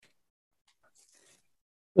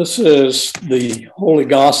This is the Holy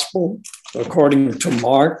Gospel according to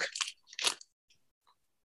Mark,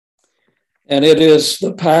 and it is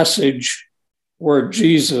the passage where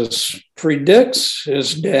Jesus predicts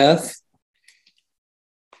his death.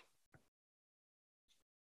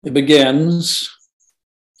 It begins,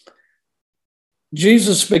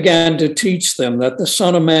 Jesus began to teach them that the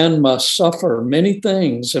Son of Man must suffer many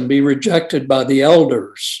things and be rejected by the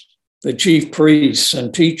elders, the chief priests,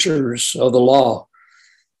 and teachers of the law.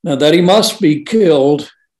 Now that he must be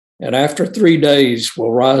killed, and after 3 days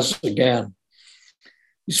will rise again.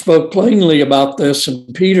 He spoke plainly about this,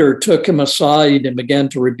 and Peter took him aside and began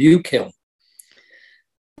to rebuke him.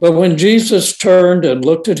 But when Jesus turned and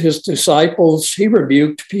looked at his disciples, he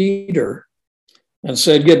rebuked Peter and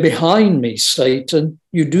said, "Get behind me, Satan.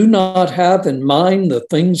 You do not have in mind the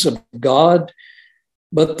things of God,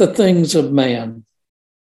 but the things of man."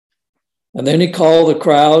 And then he called the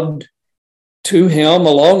crowd to him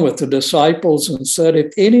along with the disciples and said,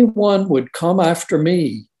 "If anyone would come after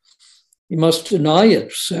me, he must deny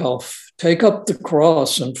himself, take up the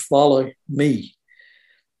cross and follow me.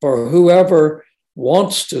 For whoever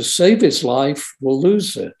wants to save his life will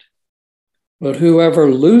lose it. But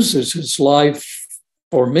whoever loses his life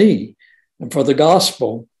for me and for the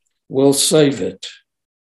gospel will save it.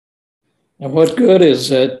 And what good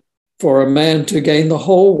is it for a man to gain the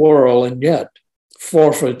whole world and yet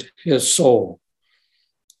forfeit his soul?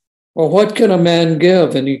 Or what can a man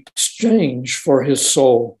give in exchange for his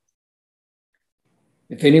soul?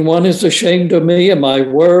 If anyone is ashamed of me and my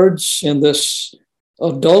words in this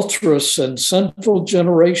adulterous and sinful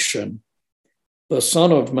generation, the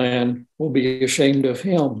Son of Man will be ashamed of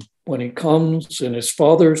him when he comes in his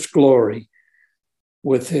Father's glory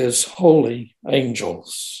with his holy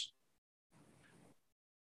angels."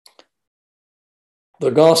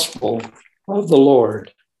 The Gospel of the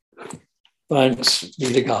Lord. Thanks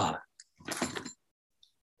be to God.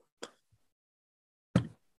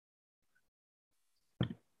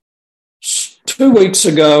 Two weeks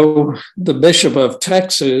ago, the Bishop of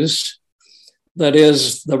Texas, that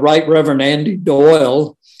is the Right Reverend Andy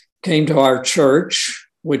Doyle, came to our church,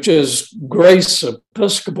 which is Grace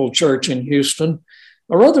Episcopal Church in Houston,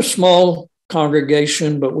 a rather small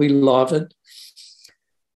congregation, but we love it.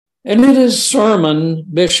 And in his sermon,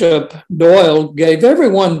 Bishop Doyle gave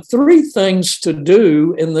everyone 3 things to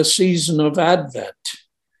do in the season of Advent,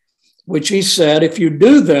 which he said, if you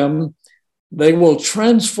do them, they will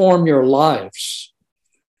transform your lives.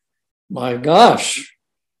 My gosh,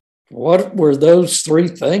 what were those 3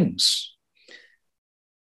 things?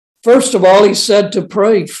 First of all, he said to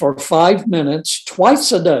pray for 5 minutes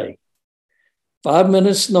twice a day, 5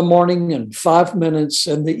 minutes in the morning and 5 minutes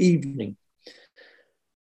in the evening.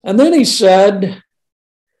 And then he said,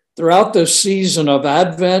 throughout the season of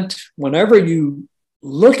Advent, whenever you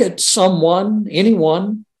look at someone,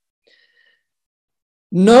 anyone,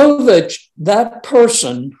 know that that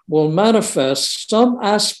person will manifest some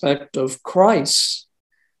aspect of Christ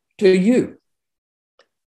to you.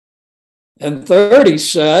 And third, he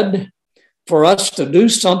said, for us to do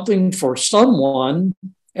something for someone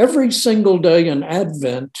every single day in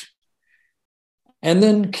Advent, and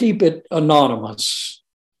then keep it anonymous.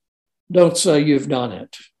 Don't say you've done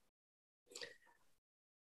it.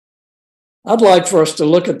 I'd like for us to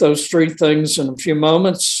look at those 3 things in a few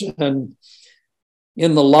moments, and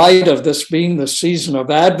in the light of this being the season of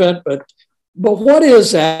Advent, but what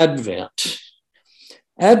is Advent?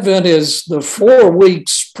 Advent is the 4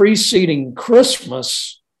 weeks preceding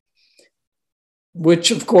Christmas,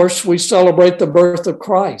 which of course we celebrate the birth of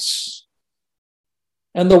Christ.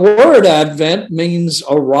 And the word Advent means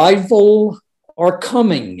arrival or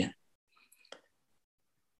coming.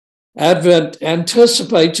 Advent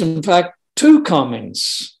anticipates, in fact, 2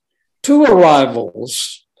 comings, 2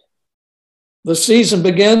 arrivals. The season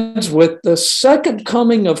begins with the second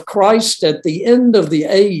coming of Christ at the end of the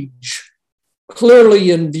age,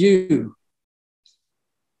 clearly in view.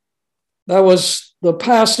 That was the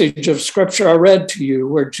passage of scripture I read to you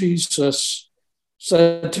where Jesus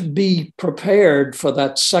said to be prepared for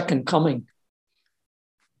that second coming.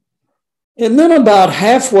 And then about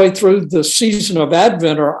halfway through the season of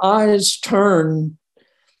Advent, our eyes turn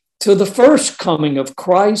to the first coming of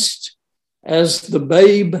Christ as the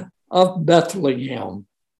babe of Bethlehem.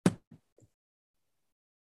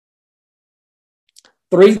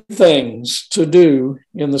 3 things to do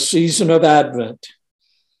in the season of Advent.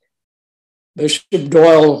 Bishop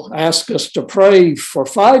Doyle asked us to pray for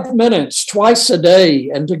 5 minutes twice a day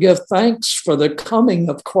and to give thanks for the coming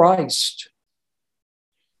of Christ.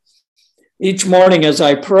 Each morning as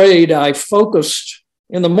I prayed, I focused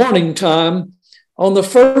in the morning time on the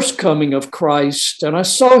first coming of Christ, and I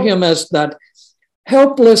saw him as that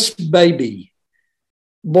helpless baby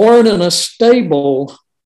born in a stable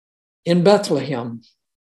in Bethlehem.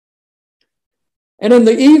 And in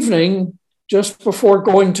the evening, just before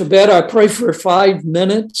going to bed, I pray for 5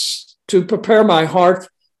 minutes to prepare my heart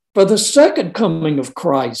for the second coming of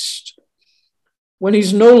Christ, when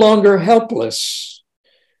he's no longer helpless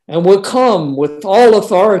and will come with all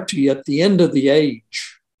authority at the end of the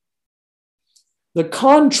age. The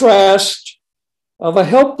contrast of a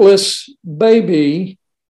helpless baby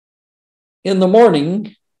in the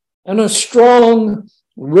morning and a strong,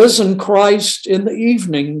 risen Christ in the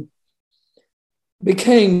evening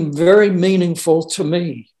became very meaningful to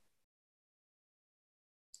me.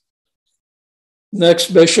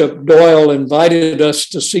 Next, Bishop Doyle invited us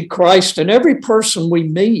to see Christ in every person we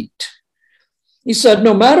meet. He said,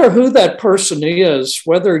 no matter who that person is,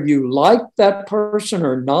 whether you like that person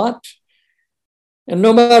or not, and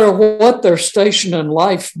no matter what their station in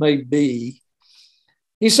life may be,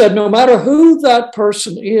 he said, no matter who that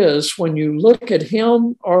person is, when you look at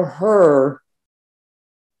him or her,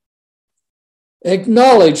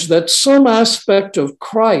 acknowledge that some aspect of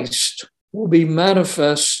Christ will be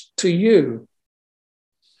manifest to you.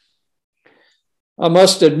 I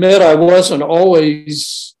must admit, I didn't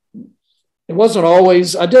always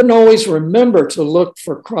remember to look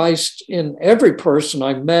for Christ in every person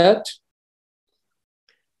I met.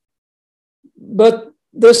 But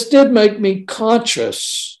this did make me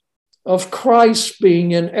conscious of Christ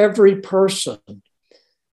being in every person,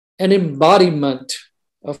 an embodiment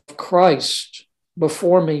of Christ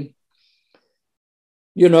before me.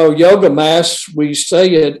 You know, yoga mass, we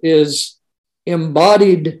say it is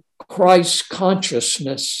embodied Christ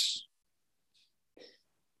consciousness.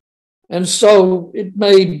 And so it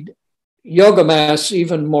made yoga mass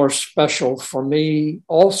even more special for me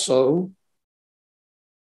also.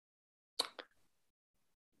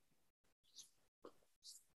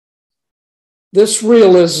 This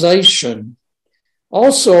realization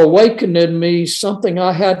also awakened in me something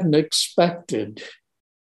I hadn't expected.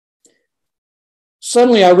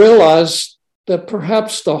 Suddenly I realized that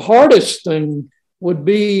perhaps the hardest thing would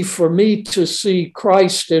be for me to see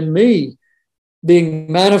Christ in me being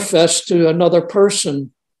manifest to another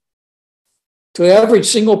person, to every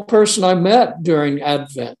single person I met during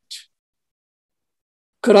Advent.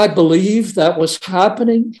 Could I believe that was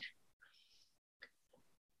happening?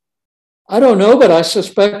 I don't know, but I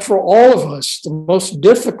suspect for all of us, the most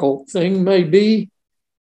difficult thing may be,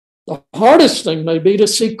 the hardest thing may be to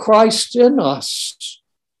see Christ in us.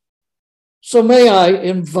 So may I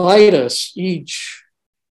invite us each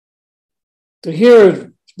to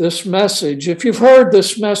hear this message. If you've heard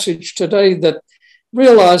this message today, that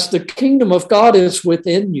realize the kingdom of God is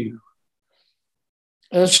within you,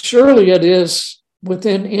 as surely it is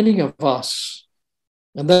within any of us.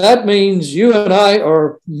 And that means you and I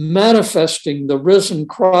are manifesting the risen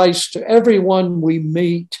Christ to everyone we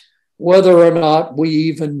meet, whether or not we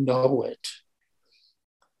even know it.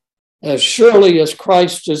 As surely as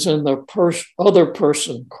Christ is in the other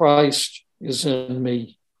person, Christ is in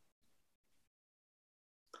me.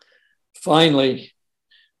 Finally,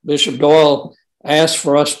 Bishop Doyle asked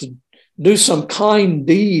for us to do some kind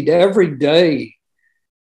deed every day,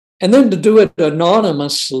 and then to do it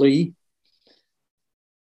anonymously.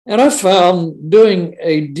 And I found doing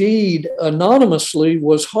a deed anonymously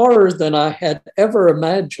was harder than I had ever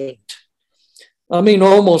imagined. I mean,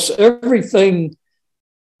 almost everything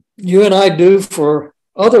you and I do for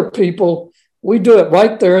other people, we do it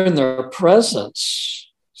right there in their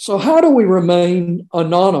presence. So how do we remain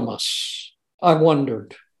anonymous? I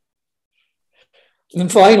wondered.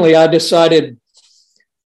 And finally, I decided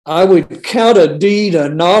I would count a deed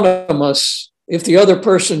anonymous if the other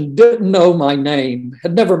person didn't know my name,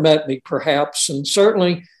 had never met me perhaps, and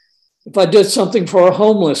certainly if I did something for a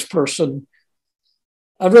homeless person,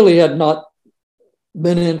 I really had not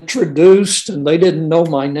been introduced and they didn't know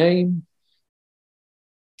my name.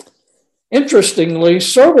 Interestingly,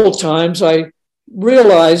 several times I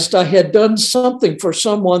realized I had done something for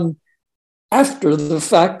someone after the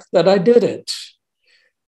fact that I did it.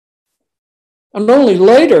 And only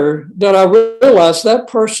later did I realize that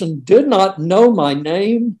person did not know my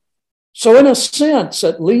name. So in a sense,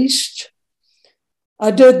 at least,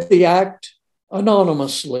 I did the act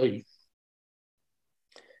anonymously.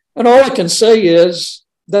 And all I can say is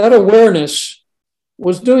that awareness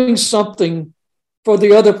was doing something for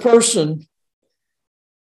the other person.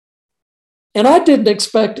 And I didn't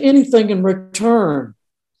expect anything in return.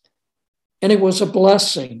 And it was a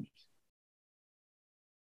blessing.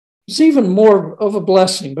 It's even more of a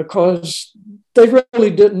blessing because they really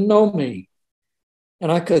didn't know me.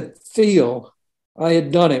 And I could feel I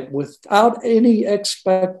had done it without any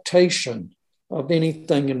expectation of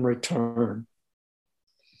anything in return.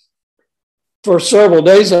 For several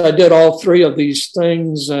days, I did all three of these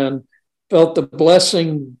things and felt the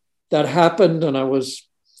blessing that happened. And I was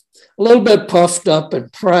a little bit puffed up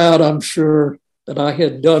and proud, I'm sure, that I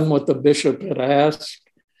had done what the bishop had asked.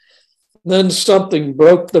 Then something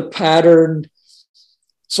broke the pattern.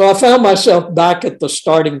 So I found myself back at the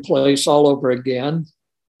starting place all over again.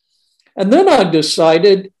 And then I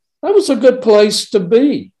decided that was a good place to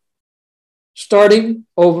be. Starting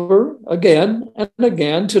over again and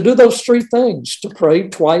again to do those three things, to pray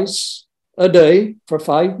twice a day for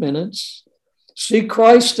 5 minutes, see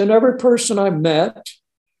Christ in every person I met,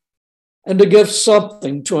 and to give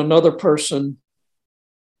something to another person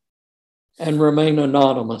and remain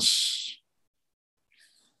anonymous.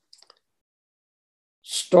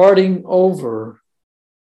 Starting over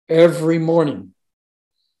every morning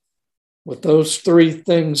with those three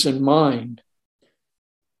things in mind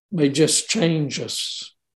may just change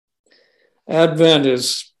us. Advent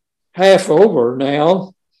is half over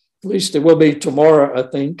now, at least it will be tomorrow, I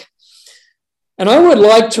think. And I would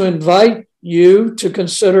like to invite you to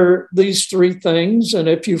consider these three things, and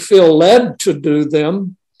if you feel led to do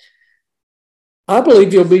them, I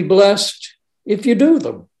believe you'll be blessed if you do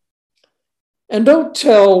them. And don't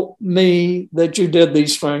tell me that you did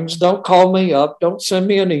these things. Don't call me up. Don't send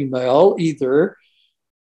me an email either.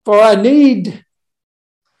 For I need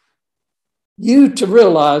you to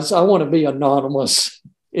realize I want to be anonymous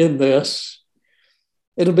in this.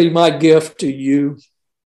 It'll be my gift to you,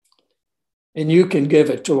 and you can give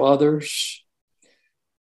it to others.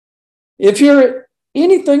 If you're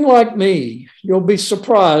anything like me, you'll be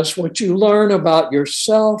surprised what you learn about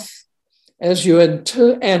yourself as you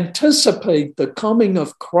anticipate the coming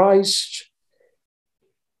of Christ,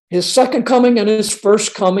 his second coming and his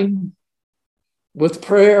first coming, with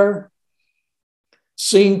prayer,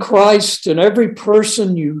 seeing Christ in every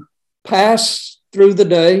person you pass through the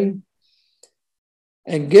day,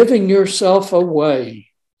 and giving yourself away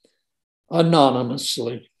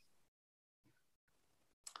anonymously.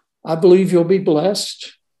 I believe you'll be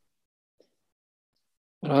blessed,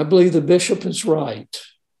 and I believe the bishop is right.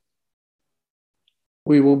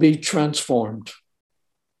 We will be transformed.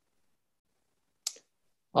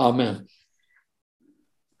 Amen.